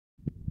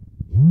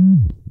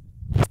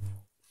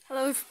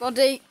Hello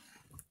everybody,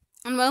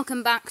 and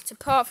welcome back to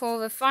part 4,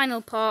 the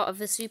final part of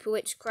the Super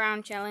Witch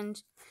Crown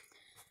Challenge.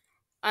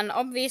 And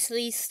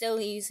obviously still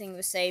using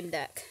the same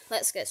deck.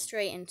 Let's get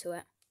straight into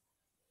it.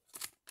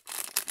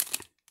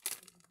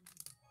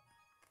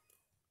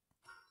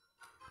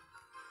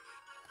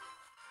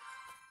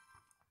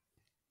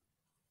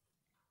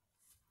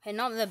 Okay,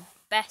 not the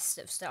best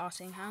of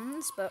starting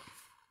hands, but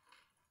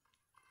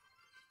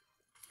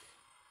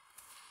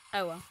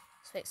oh well,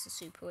 let's fix the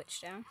Super Witch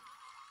down.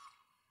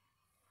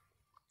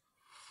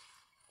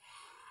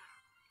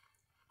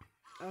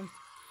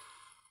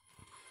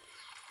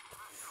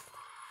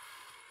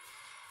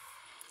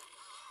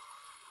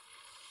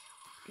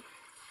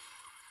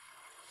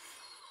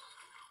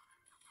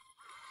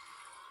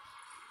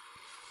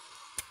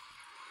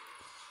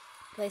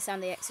 Place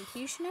down the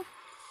Executioner.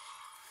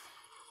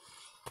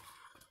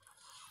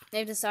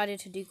 They've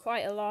decided to do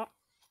quite a lot.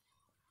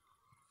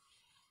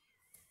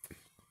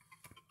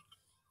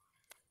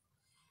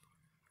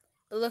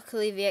 But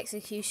luckily the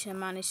Executioner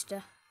managed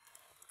to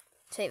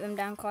take them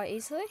down quite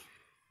easily.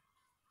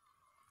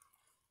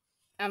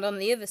 And on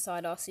the other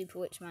side, our Super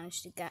Witch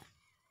managed to get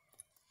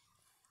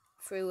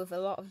through with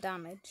a lot of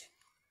damage.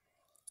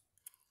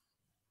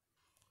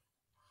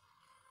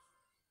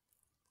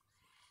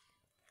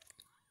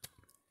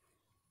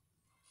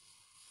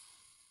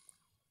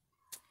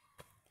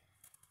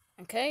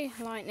 Okay,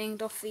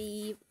 lightninged off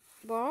the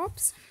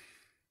barbs.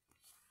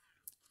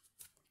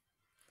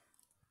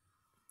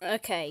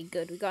 Okay,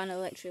 good. We got an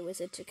Electro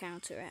Wizard to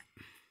counter it.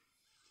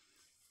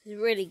 It's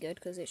really good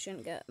because it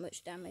shouldn't get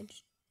much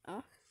damage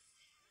off.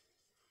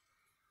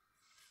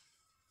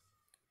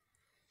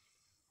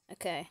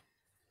 Okay,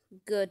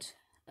 good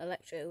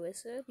Electro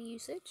Wizard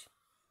usage.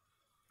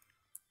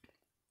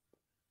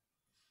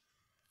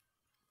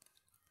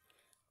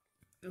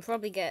 And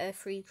probably get a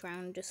free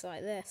crown just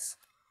like this.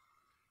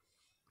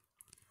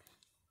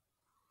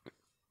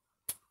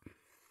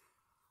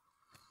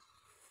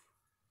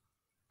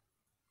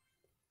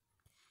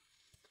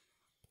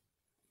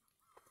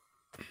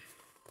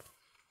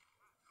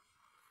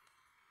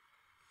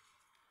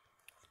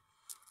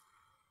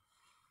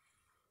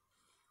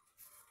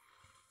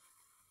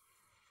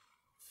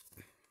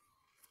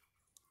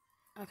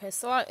 Okay,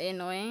 slightly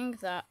annoying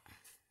that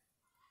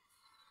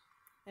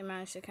they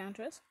managed to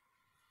counter us.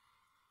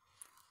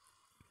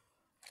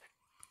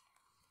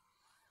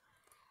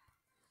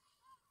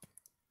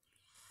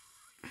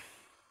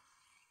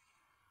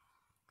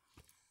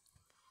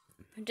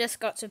 We've just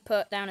got to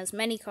put down as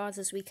many cards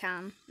as we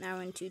can now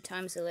in 2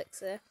 times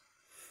elixir.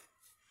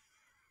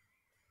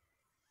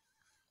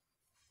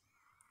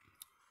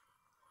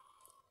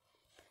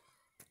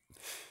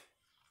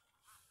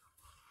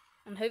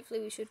 And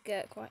hopefully we should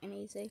get quite an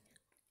easy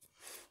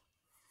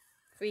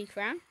free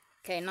crown.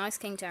 Okay, nice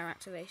King Tower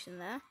activation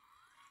there.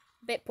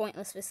 A bit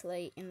pointless this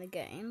late in the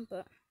game,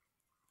 but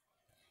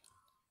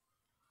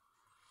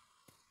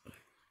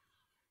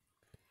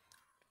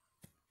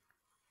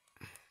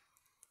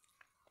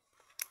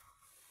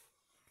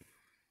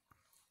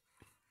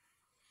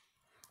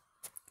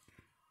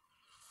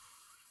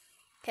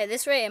okay,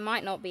 this rate it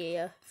might not be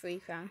a free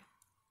crown.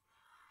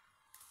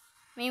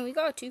 I mean, we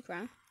got a 2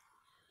 crown.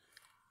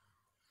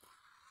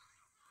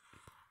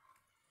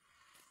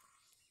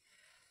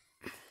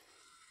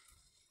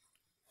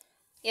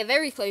 Yeah,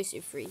 very close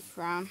to free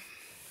crown.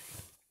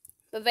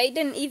 But they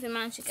didn't even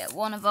manage to get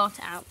one of our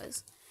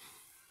towers,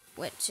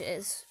 which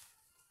is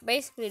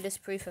basically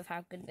just proof of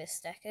how good this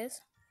deck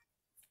is.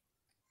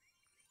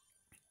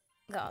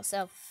 Got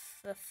ourselves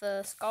the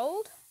first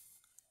gold.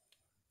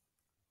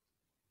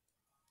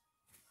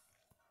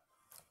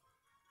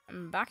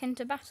 And back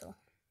into battle.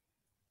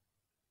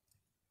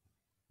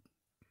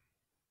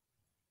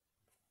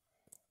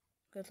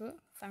 Good luck,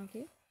 thank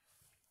you.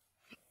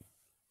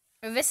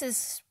 This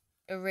is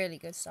a really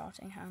good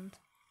starting hand.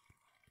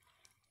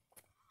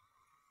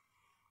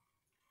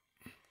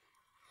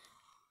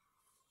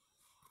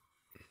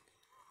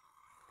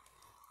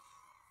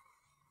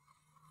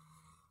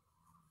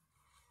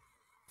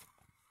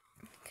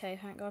 Okay,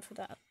 thank God for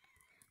that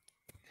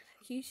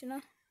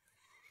Executioner.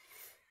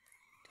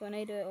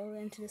 Tornado it all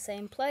into the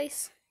same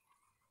place.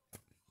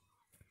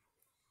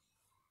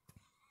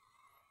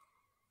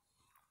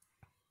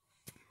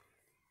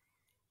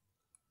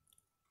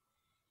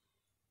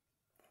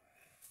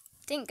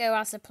 Didn't go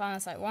as the plan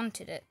as I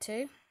wanted it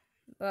to,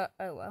 but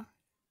oh well.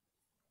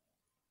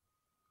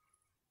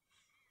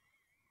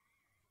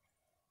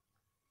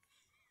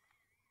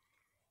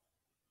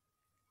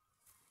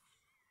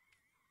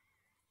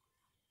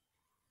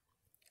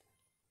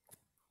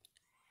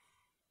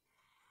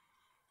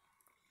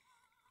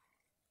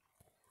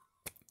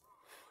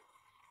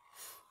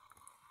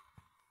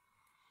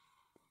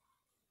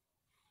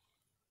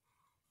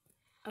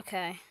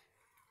 Okay.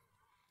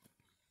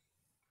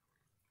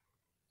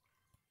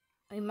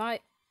 We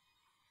might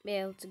be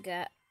able to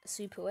get a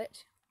Super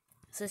Witch.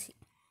 So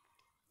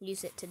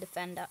use it to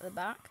defend at the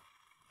back.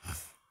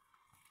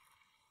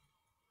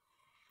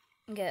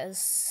 And get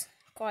us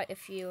quite a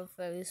few of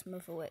those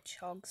Mother Witch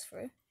hogs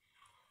through.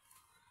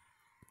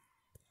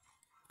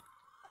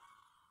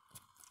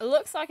 It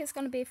looks like it's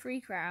going to be a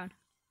free crown.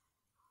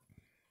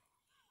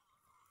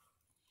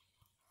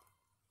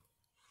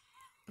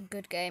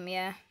 Good game,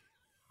 yeah.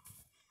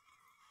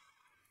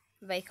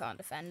 They can't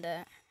defend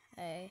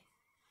it.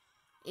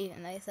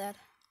 Even they said.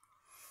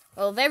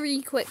 Well,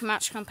 very quick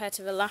match compared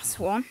to the last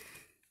one.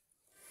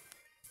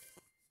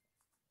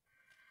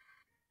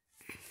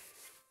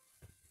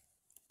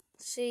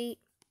 See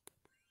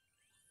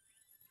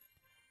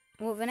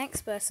what the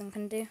next person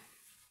can do.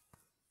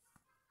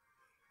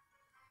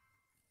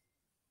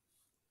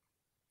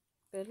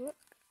 Good luck.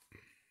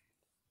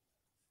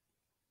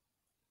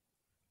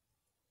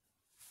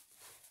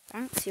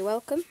 Thanks, you're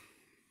welcome.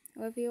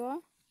 Whoever you are.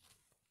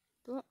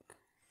 Good luck.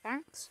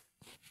 Thanks.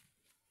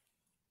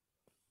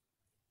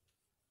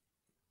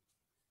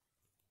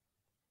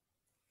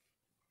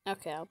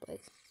 Okay, I'll play.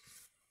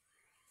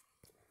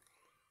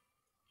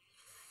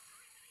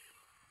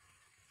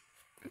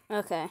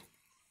 Okay.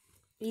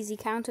 Easy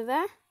counter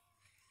there.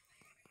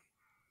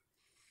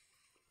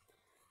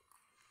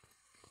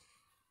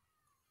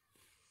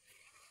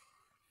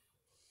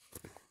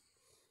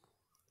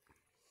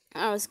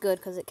 That was good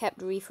because it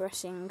kept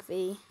refreshing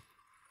the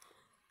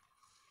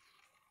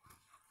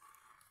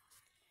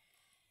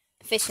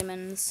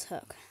fisherman's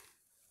hook.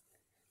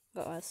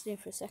 Got what I was doing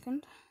for a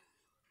second.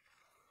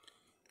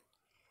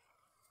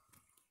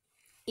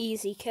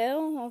 Easy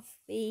kill of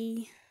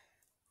the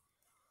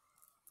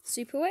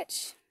Super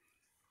Witch.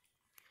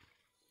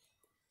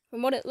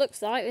 From what it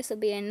looks like, this will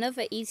be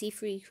another easy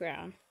free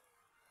crown.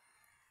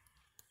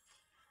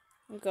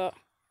 We've got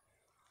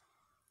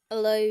a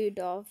load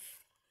of,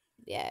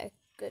 yeah,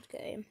 good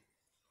game.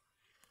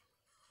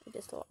 We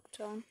just locked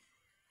on.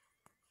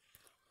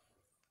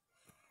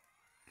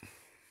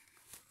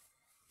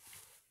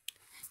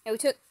 Yeah, we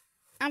took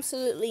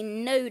absolutely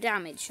no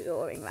damage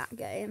during that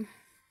game,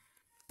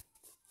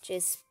 which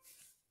is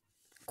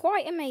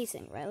quite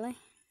amazing, really.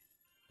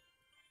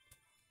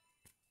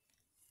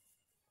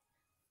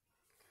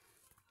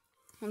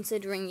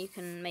 Considering you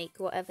can make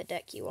whatever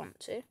deck you want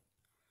to.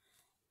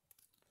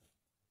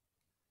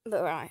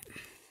 But right,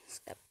 let's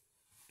go.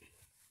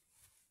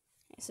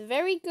 It's a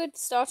very good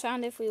start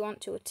round if we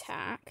want to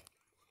attack.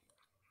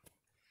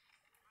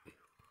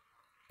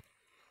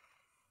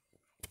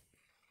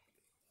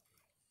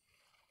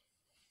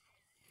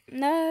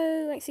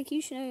 No,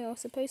 Executioner, you're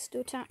supposed to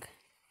attack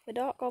the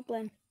Dark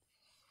Goblin.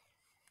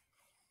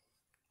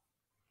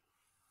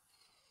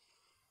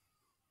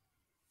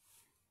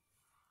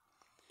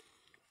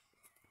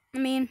 I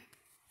mean,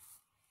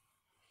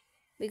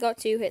 we got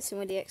 2 hits in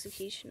with the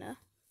Executioner.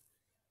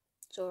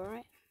 It's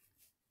alright.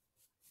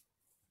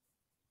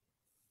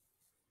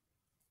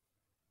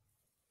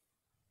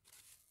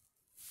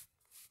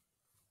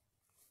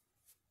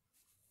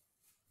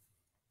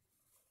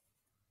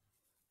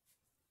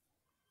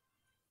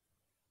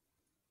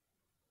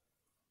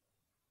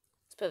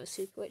 Let's put the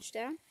Super Witch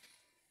down.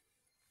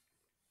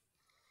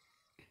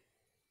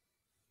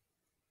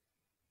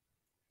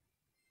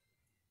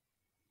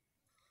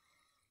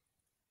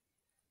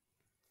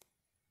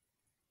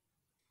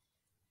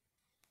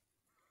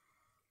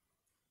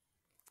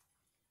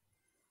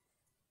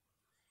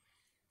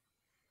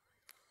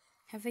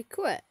 Have they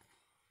quit?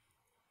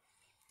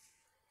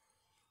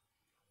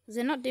 Because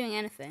they're not doing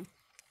anything.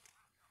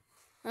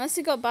 Unless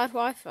they've got bad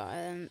Wi-Fi,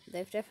 then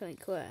they've definitely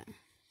quit.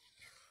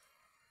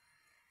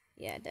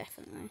 Yeah,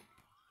 definitely.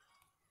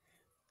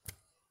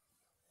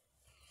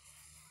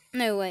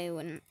 No way you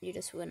wouldn't. You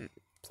just wouldn't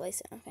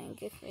place anything.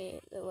 Give me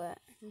the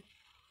win.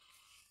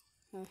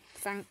 Well,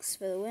 thanks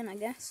for the win, I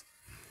guess.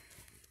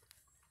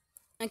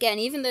 Again,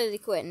 even though they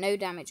quit, no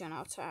damage on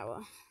our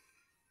tower.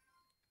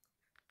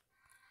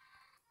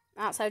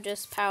 That's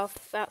just how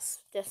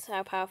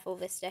powerful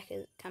this deck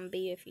can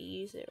be if you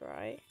use it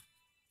right.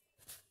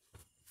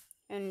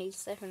 Only need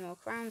 7 more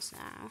crowns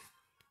now.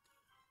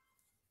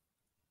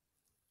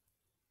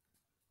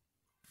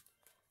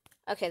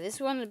 Okay, this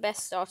is one of the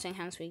best starting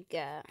hands we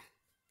get.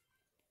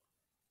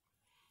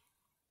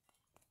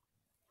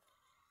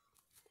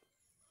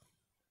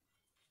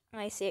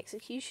 Place the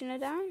Executioner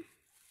down.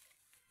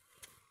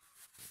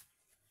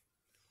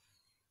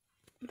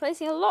 I'm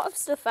placing a lot of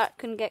stuff that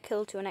can get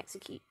killed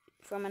to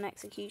from an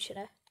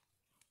Executioner.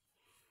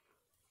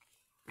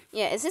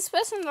 Yeah, is this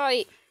person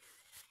like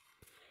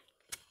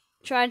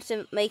trying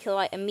to make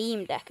a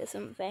meme deck or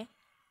something?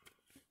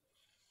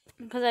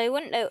 Because I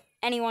wouldn't know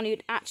anyone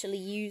who'd actually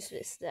use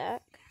this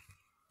deck.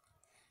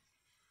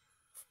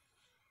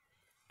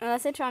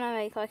 Unless they're trying to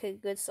make like a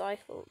good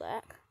Cypher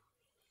deck.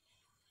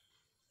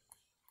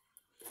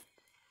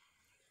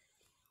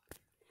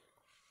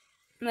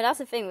 But that's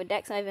the thing, with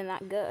decks not even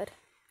that good.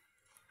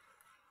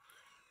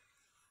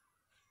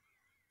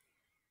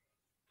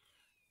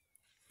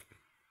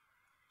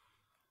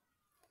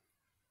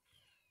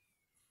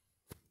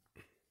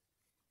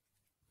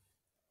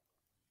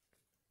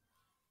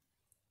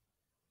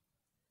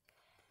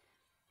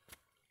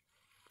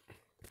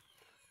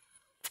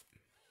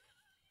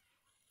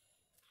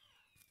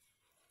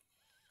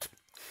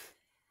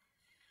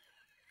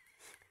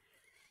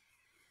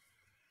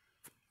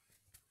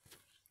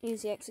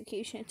 Use the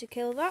Executioner to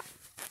kill that.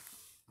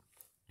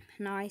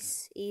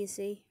 nice,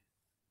 easy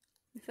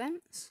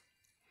defense.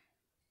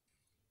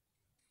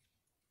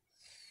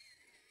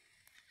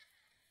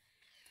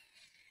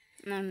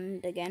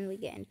 And again, we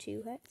get in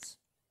 2 hits.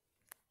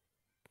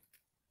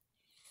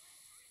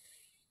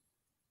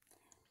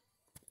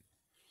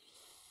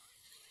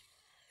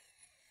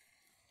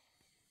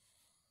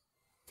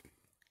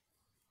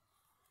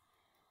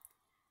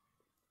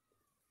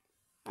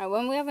 Right,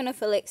 when we have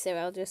enough elixir,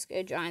 I'll just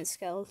go Giant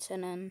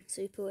Skeleton and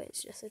Super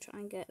Witch just to try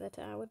and get the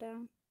tower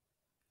down.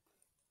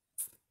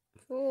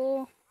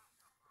 4,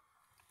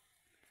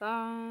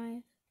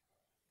 5,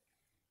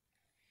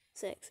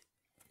 6.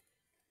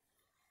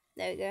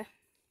 There we go.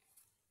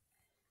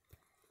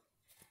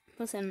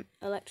 Plus an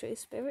Electric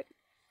Spirit,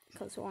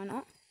 because why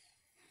not?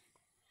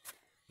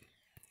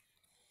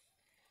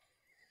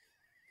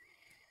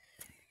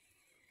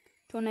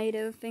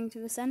 Tornado thing to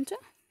the center.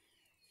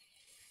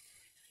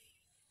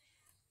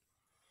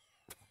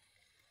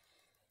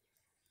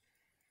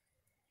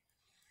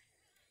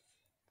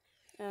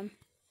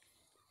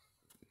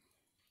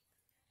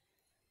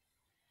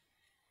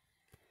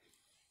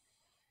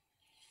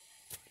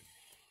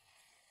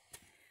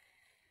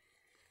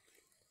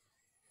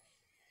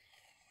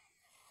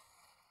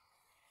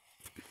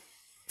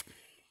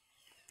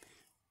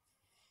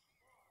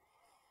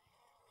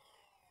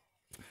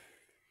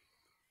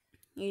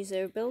 Use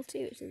their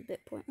ability, which is a bit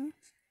pointless.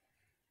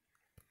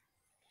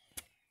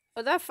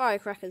 Oh, that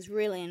firecracker's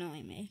really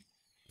annoying me.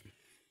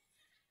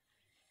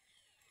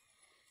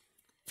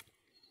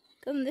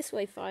 Come this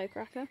way,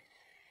 firecracker.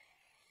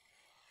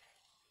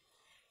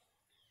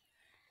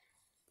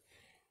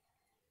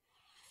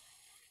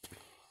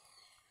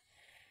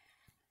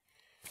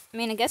 I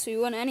mean, I guess we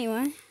won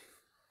anyway.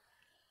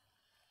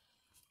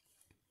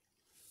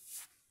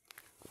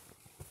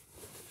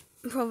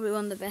 Probably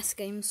one of the best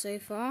games so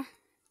far.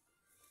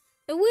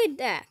 A weird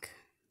deck,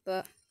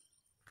 but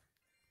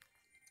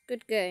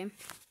good game.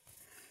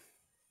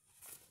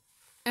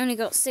 Only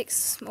got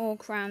 6 more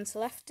crowns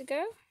left to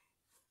go.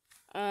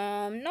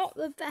 Not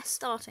the best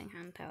starting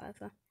hand,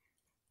 however.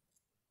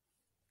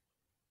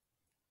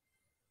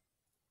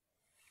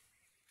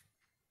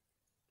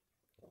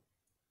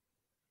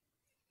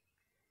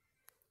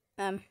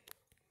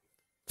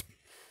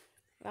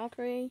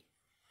 Valkyrie.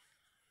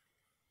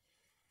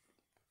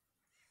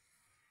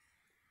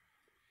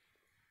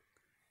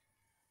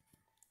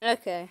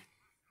 Okay.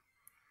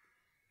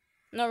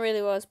 Not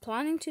really what I was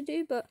planning to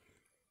do, but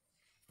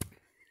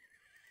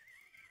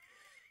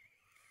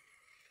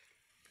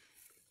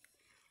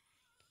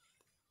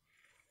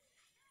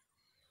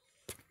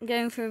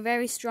going for a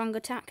very strong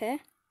attack here.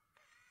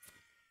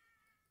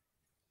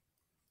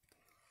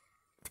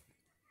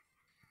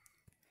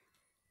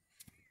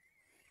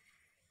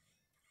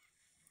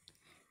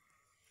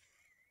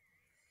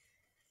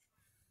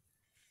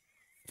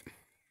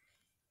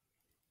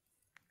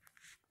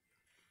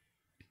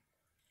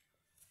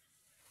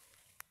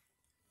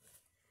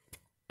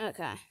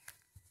 Okay.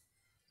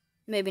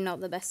 Maybe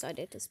not the best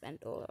idea to spend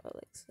all our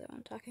elixir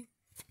on attacking.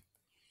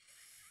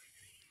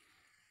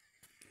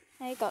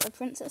 Hey, got the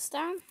princess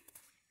down.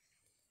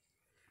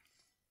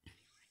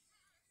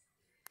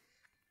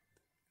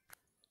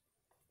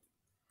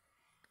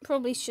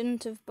 Probably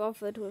shouldn't have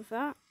bothered with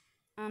that.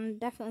 And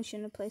definitely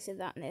shouldn't have placed it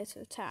that near to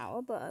the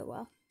tower, but oh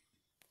well.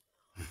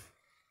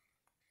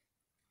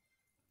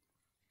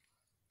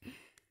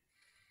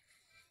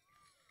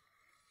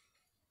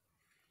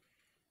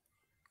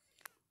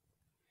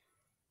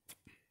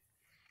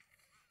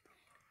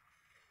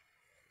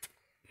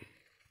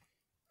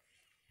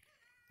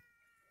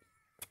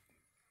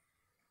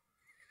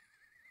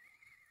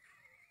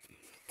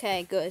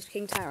 Okay, good.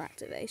 King Tower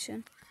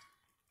activation.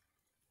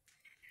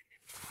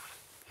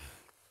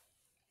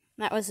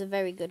 That was a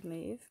very good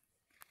move.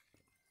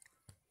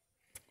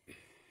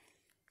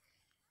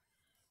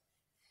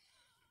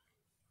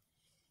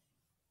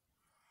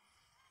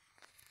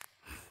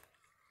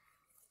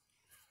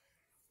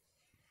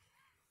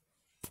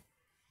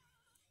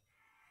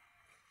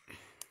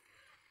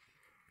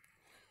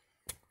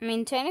 I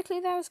mean, technically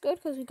that was good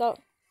because we got...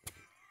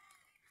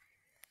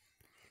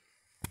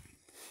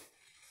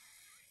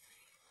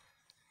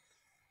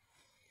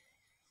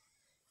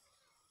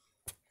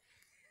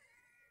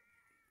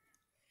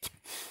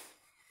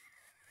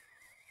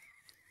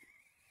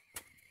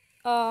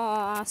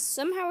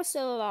 somehow we're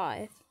still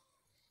alive.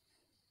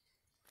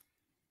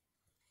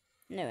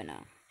 No, we're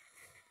not.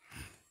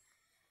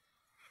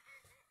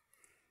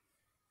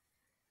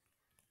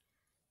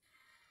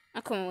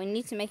 Oh, come on, we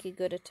need to make a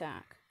good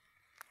attack.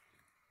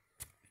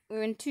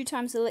 We're in 2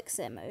 times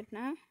elixir mode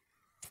now.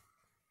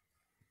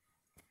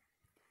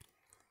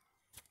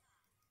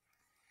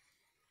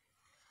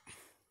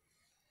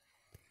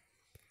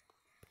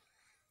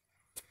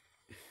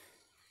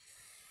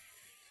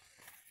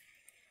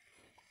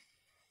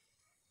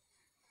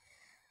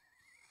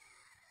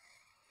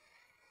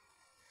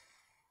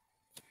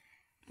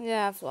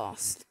 Yeah, I've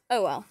lost.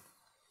 Oh well.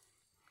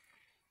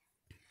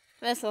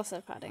 First loss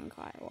I've had in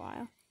quite a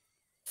while.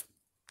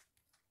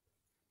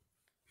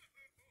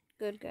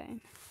 Good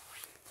game.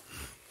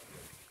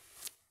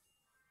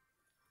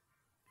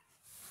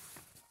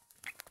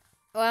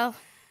 Well,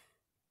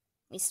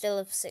 we still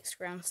have 6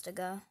 rounds to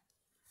go.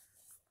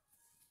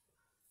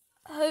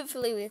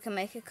 Hopefully we can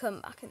make a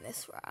comeback in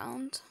this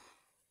round.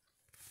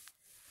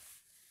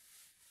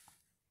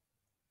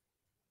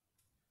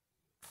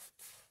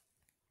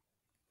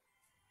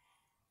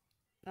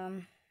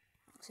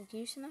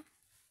 Executioner?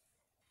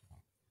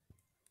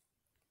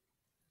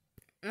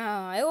 No,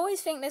 I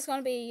always think there's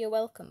gonna be a you're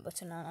welcome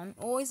button on. I'm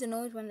always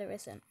annoyed when there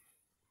isn't.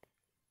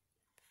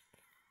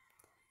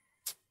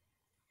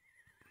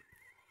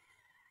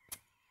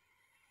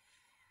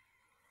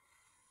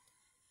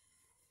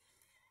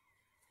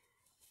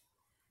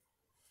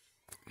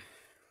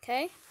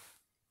 Okay.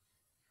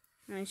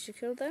 Managed to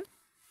kill them.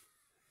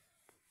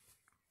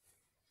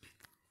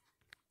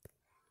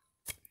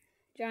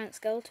 Giant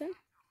skeleton.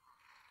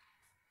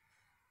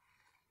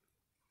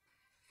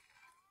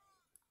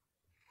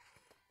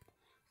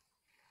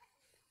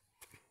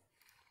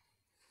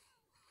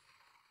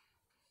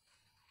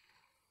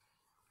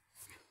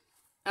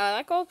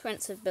 That gold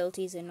prince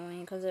ability is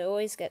annoying because it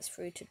always gets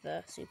through to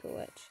the super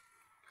witch.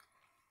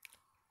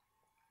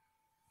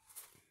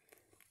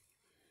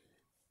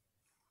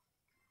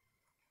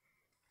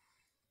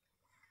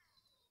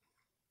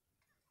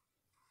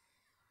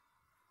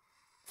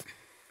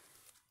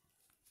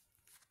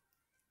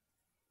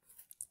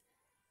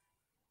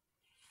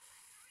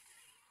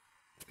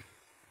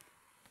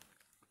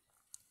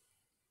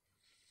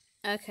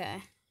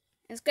 Okay.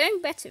 It's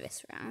going better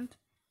this round.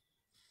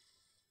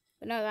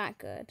 But not that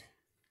good.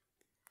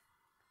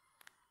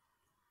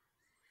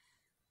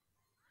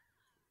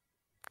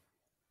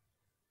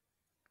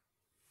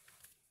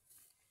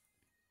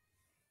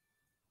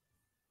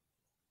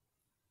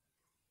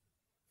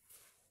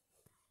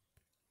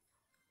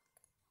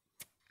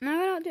 No,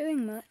 we're not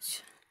doing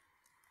much.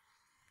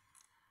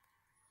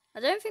 I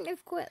don't think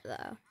they've quit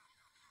though.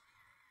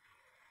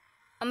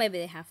 Or maybe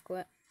they have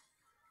quit.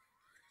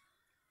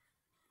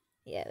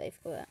 Yeah, they've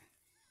quit.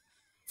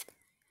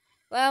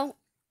 Well,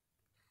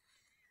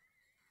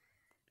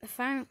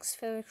 thanks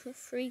for the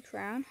free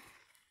crown.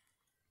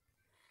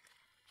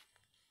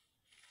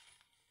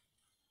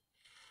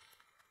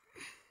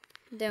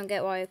 Don't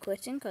get why you're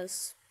quitting,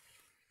 because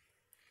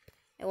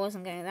it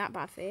wasn't going that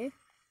bad for you.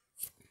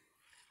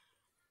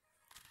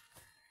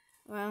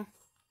 Well.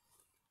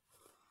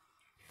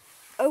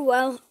 Oh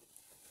well.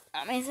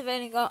 That means I've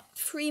only got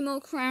 3 more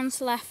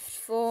crowns left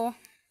for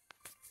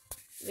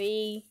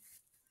the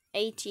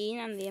 18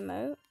 and the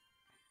emote.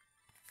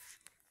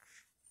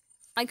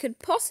 I could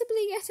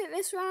possibly get it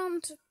this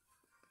round.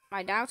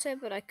 I doubt it,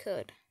 but I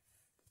could.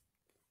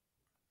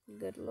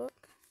 Good luck.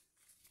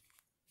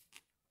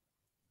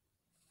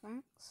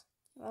 Thanks.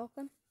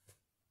 Welcome.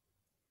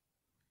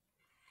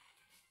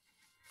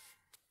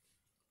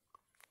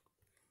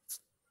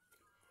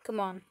 Come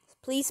on.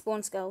 Please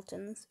spawn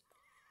skeletons.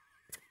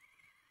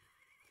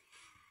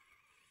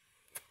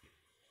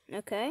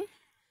 Okay.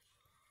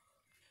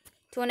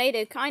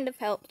 Tornado kind of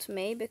helped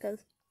me because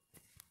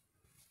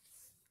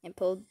it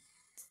pulled.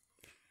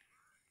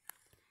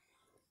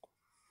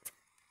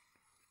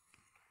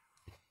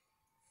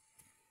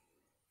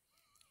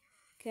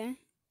 Okay.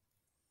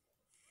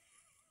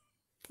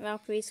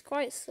 Valkyrie's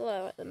quite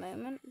slow at the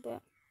moment,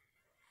 but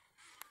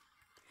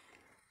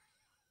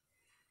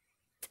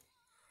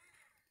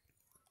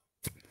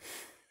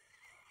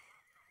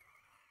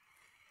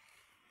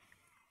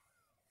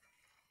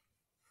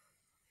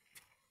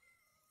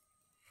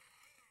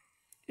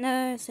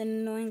no, it's an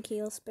annoying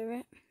Keel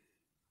Spirit.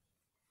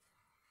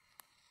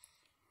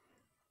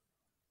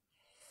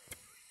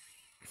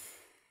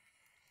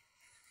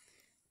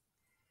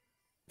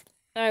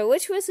 Alright,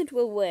 which wizard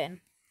will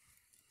win?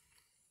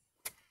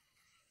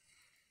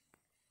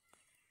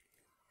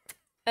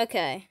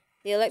 Okay,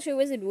 the Electro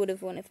Wizard would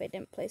have won if they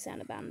didn't play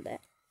Sound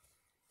Bandit.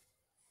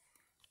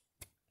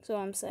 That's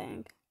all I'm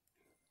saying.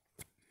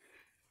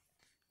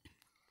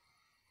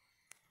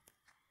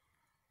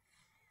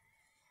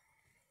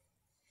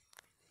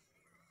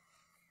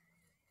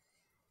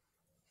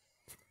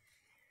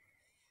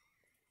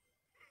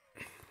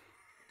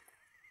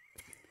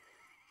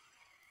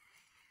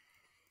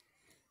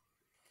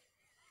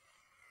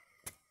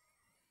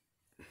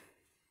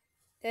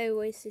 Okay,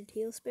 wasted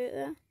Heal Spirit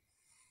there.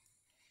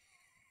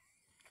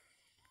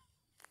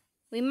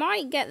 We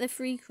might get the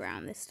free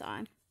crown this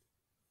time.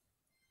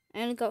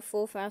 I only got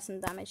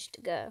 4,000 damage to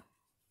go.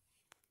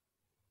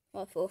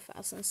 Well,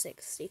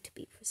 4,060 to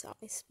be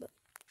precise, but...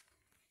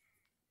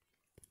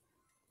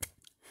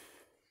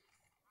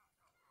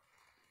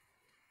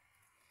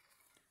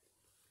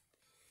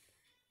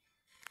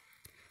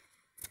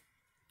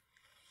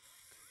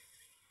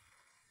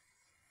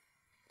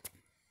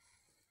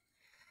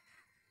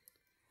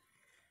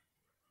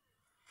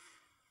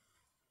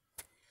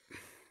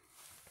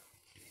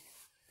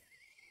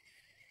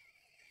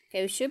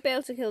 Okay, we should be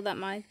able to kill that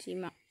Mighty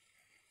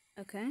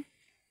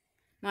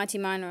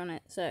Miner on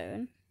its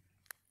own.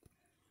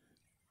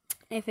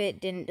 If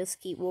it didn't just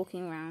keep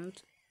walking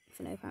around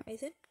for no apparent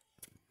reason.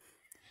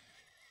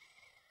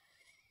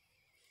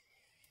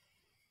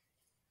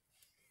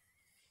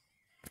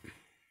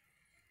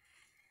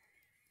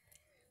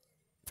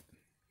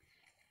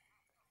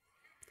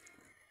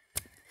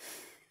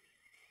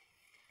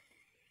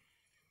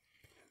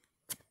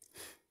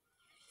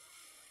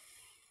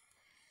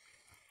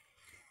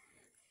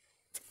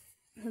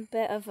 a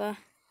bit of a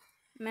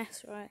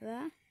mess right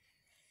there.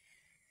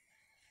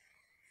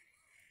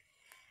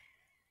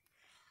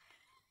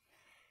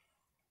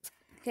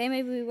 Okay,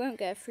 maybe we won't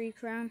get a free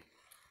crown.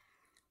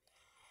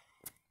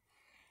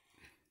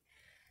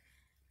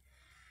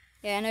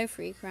 Yeah, no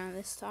free crown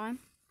this time.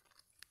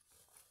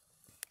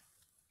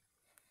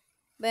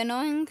 Bit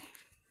annoying,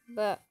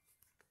 but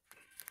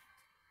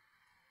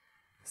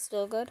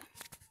still good.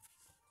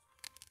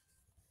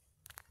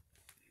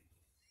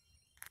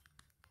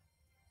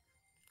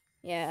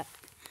 Yeah,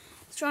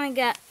 let's try and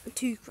get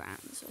 2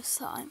 crowns this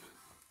time.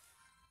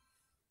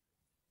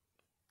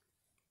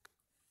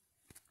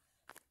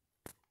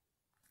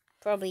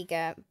 Probably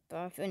get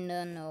either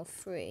none or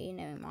 3,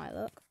 knowing my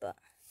luck, but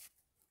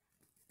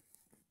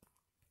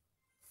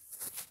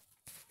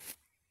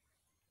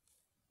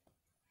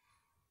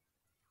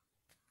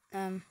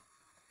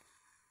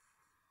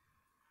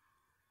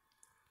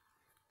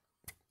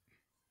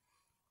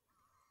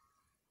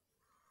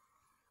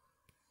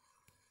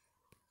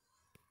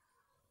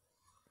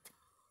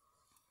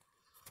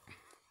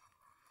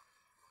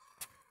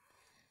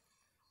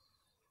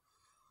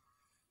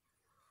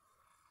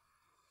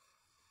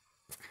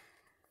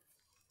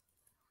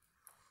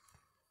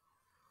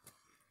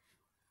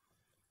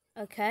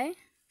okay,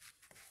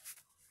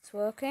 it's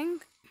working.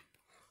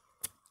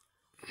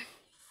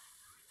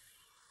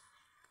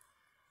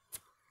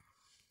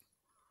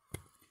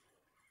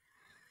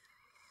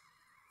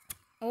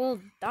 All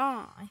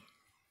die.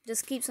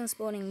 Just keeps on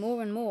spawning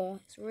more and more.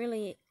 It's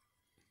really...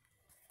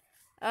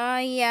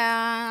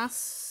 yeah,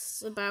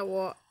 that's about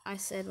what I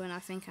said when I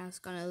think I was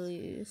gonna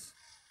lose.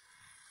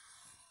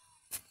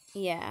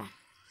 Yeah.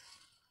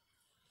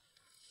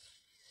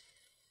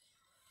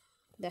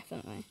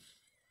 Definitely.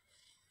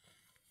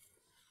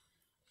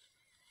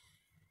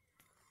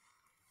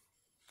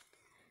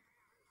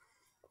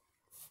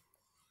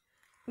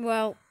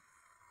 Well,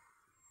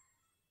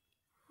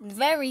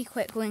 very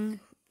quick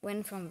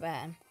win from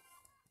Ben.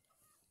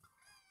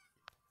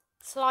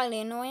 Slightly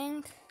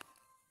annoying,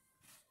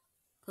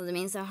 because it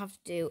means I'll have to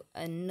do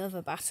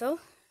another battle.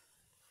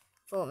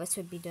 Thought this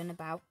would be done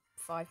about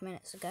 5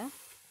 minutes ago.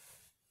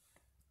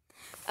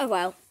 Oh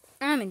well,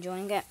 I'm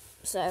enjoying it,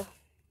 so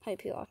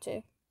hope you are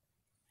too.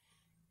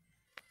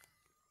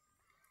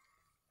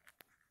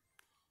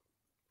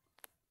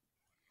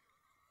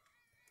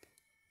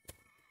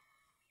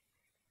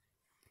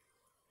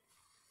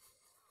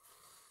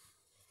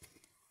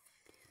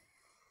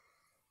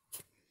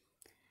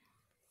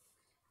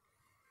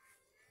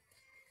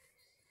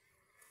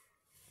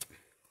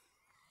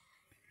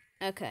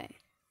 Okay.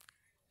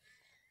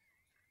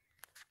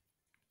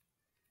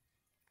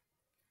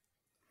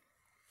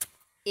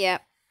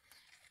 Yep.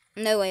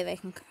 No way they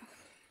can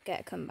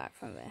get a comeback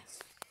from this.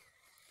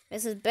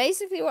 This is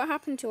basically what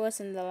happened to us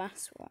in the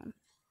last one.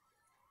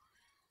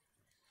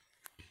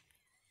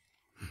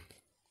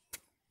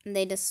 And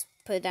they just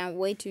put down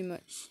way too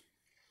much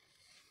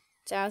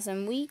to us,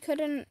 and we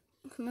couldn't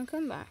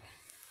come back.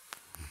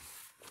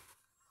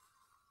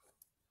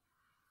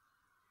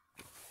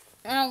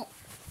 Now,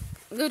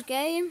 good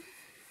game.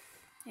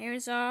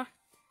 Here's our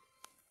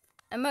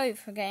emote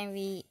for getting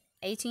the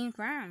 18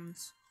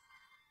 crowns.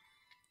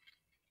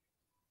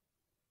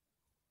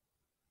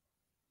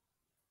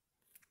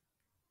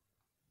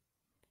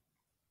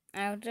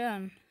 Well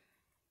done.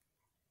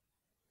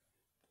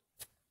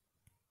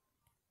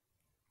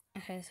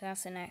 Okay, so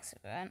that's the next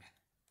event.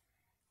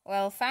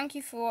 Well, thank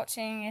you for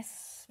watching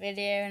this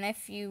video, and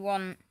if you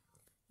want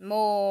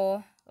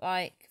more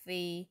like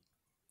the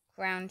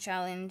crown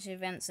challenge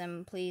events,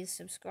 then please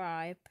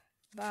subscribe.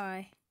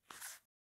 Bye.